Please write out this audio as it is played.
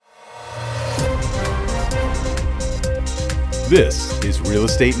This is Real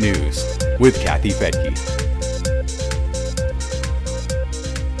Estate News with Kathy Fettke.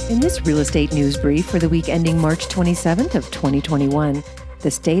 In this Real Estate News Brief for the week ending March 27th of 2021,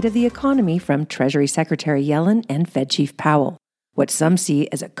 the state of the economy from Treasury Secretary Yellen and Fed Chief Powell, what some see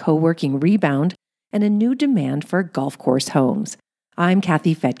as a co-working rebound, and a new demand for golf course homes. I'm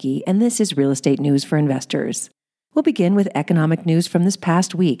Kathy Fettke, and this is Real Estate News for Investors. We'll begin with economic news from this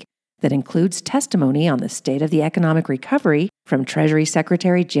past week that includes testimony on the state of the economic recovery from Treasury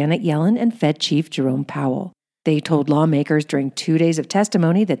Secretary Janet Yellen and Fed Chief Jerome Powell. They told lawmakers during 2 days of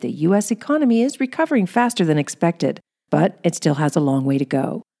testimony that the U.S. economy is recovering faster than expected, but it still has a long way to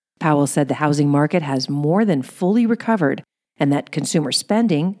go. Powell said the housing market has more than fully recovered and that consumer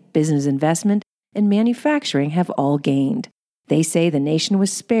spending, business investment, and manufacturing have all gained. They say the nation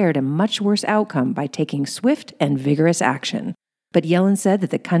was spared a much worse outcome by taking swift and vigorous action. But Yellen said that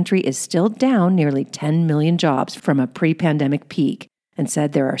the country is still down nearly 10 million jobs from a pre-pandemic peak and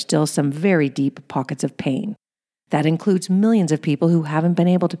said there are still some very deep pockets of pain. That includes millions of people who haven't been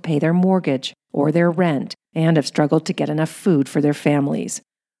able to pay their mortgage or their rent and have struggled to get enough food for their families.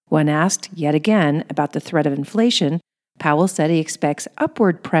 When asked yet again about the threat of inflation, Powell said he expects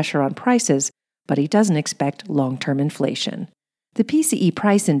upward pressure on prices, but he doesn't expect long-term inflation. The PCE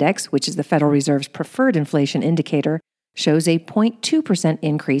price index, which is the Federal Reserve's preferred inflation indicator, shows a 0.2%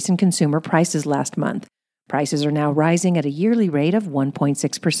 increase in consumer prices last month. Prices are now rising at a yearly rate of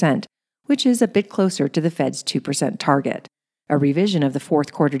 1.6%, which is a bit closer to the Fed's 2% target. A revision of the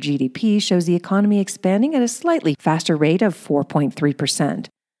fourth quarter GDP shows the economy expanding at a slightly faster rate of 4.3%.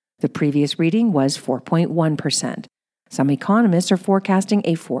 The previous reading was 4.1%. Some economists are forecasting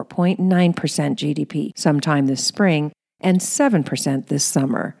a 4.9% GDP sometime this spring and 7% this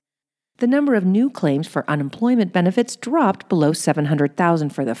summer. The number of new claims for unemployment benefits dropped below 700,000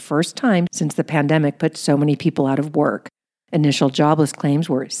 for the first time since the pandemic put so many people out of work. Initial jobless claims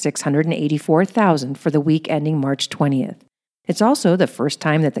were 684,000 for the week ending March 20th. It's also the first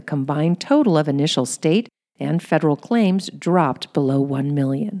time that the combined total of initial state and federal claims dropped below 1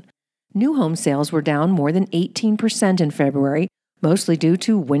 million. New home sales were down more than 18% in February, mostly due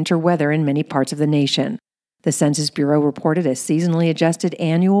to winter weather in many parts of the nation. The Census Bureau reported a seasonally adjusted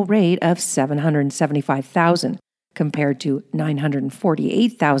annual rate of 775,000, compared to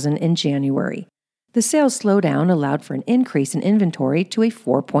 948,000 in January. The sales slowdown allowed for an increase in inventory to a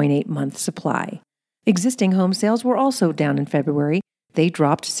 4.8-month supply. Existing home sales were also down in February. They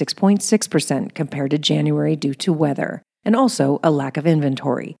dropped 6.6% compared to January due to weather, and also a lack of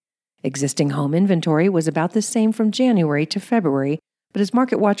inventory. Existing home inventory was about the same from January to February, but as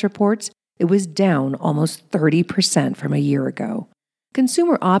MarketWatch reports, it was down almost 30% from a year ago.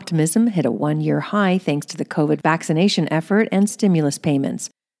 Consumer optimism hit a one-year high thanks to the COVID vaccination effort and stimulus payments.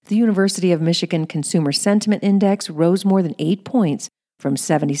 The University of Michigan Consumer Sentiment Index rose more than 8 points from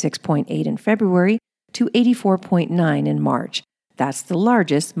 76.8 in February to 84.9 in March. That's the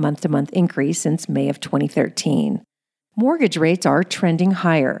largest month-to-month increase since May of 2013. Mortgage rates are trending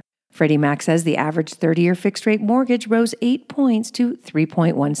higher. Freddie Mac says the average 30-year fixed-rate mortgage rose 8 points to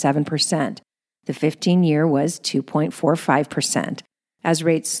 3.17%. The 15-year was 2.45%. As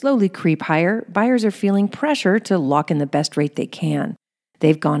rates slowly creep higher, buyers are feeling pressure to lock in the best rate they can.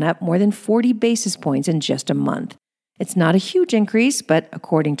 They've gone up more than 40 basis points in just a month. It's not a huge increase, but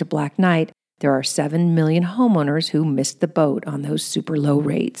according to Black Knight, there are 7 million homeowners who missed the boat on those super low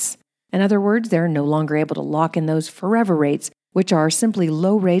rates. In other words, they're no longer able to lock in those forever rates, which are simply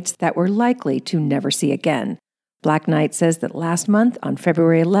low rates that we're likely to never see again. Black Knight says that last month, on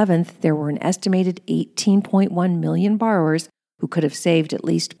February 11th, there were an estimated 18.1 million borrowers who could have saved at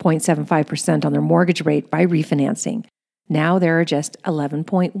least 0.75% on their mortgage rate by refinancing. Now there are just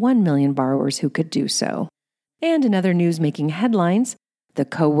 11.1 million borrowers who could do so. And in other news-making headlines, the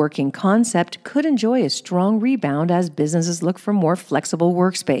co-working concept could enjoy a strong rebound as businesses look for more flexible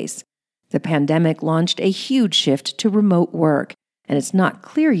workspace. The pandemic launched a huge shift to remote work, and it's not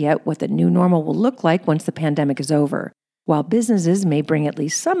clear yet what the new normal will look like once the pandemic is over. While businesses may bring at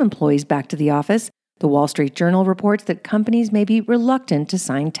least some employees back to the office, the Wall Street Journal reports that companies may be reluctant to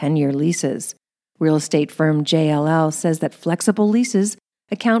sign 10-year leases. Real estate firm JLL says that flexible leases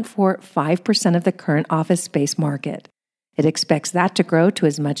account for 5% of the current office space market. It expects that to grow to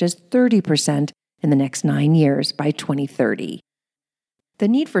as much as 30% in the next 9 years by 2030. The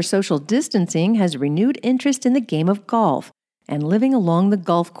need for social distancing has renewed interest in the game of golf and living along the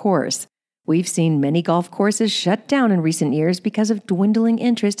golf course. We've seen many golf courses shut down in recent years because of dwindling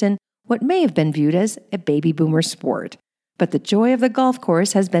interest in what may have been viewed as a baby boomer sport. But the joy of the golf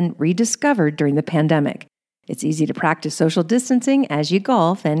course has been rediscovered during the pandemic. It's easy to practice social distancing as you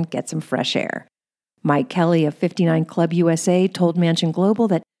golf and get some fresh air. Mike Kelly of 59 Club USA told Mansion Global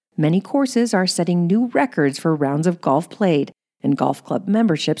that many courses are setting new records for rounds of golf played and golf club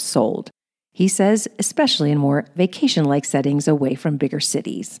memberships sold. He says, especially in more vacation-like settings away from bigger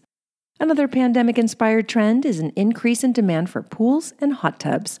cities. Another pandemic-inspired trend is an increase in demand for pools and hot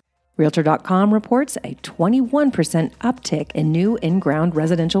tubs. Realtor.com reports a 21% uptick in new in-ground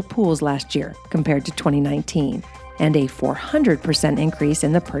residential pools last year compared to 2019, and a 400% increase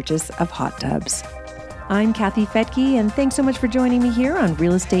in the purchase of hot tubs. I'm Kathy Fettke, and thanks so much for joining me here on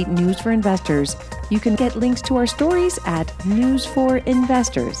Real Estate News for Investors. You can get links to our stories at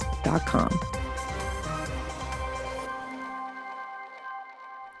newsforinvestors.com.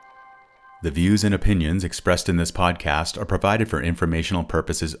 The views and opinions expressed in this podcast are provided for informational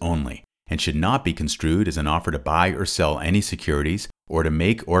purposes only and should not be construed as an offer to buy or sell any securities or to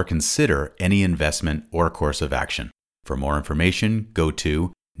make or consider any investment or course of action. For more information, go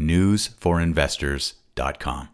to newsforinvestors.com.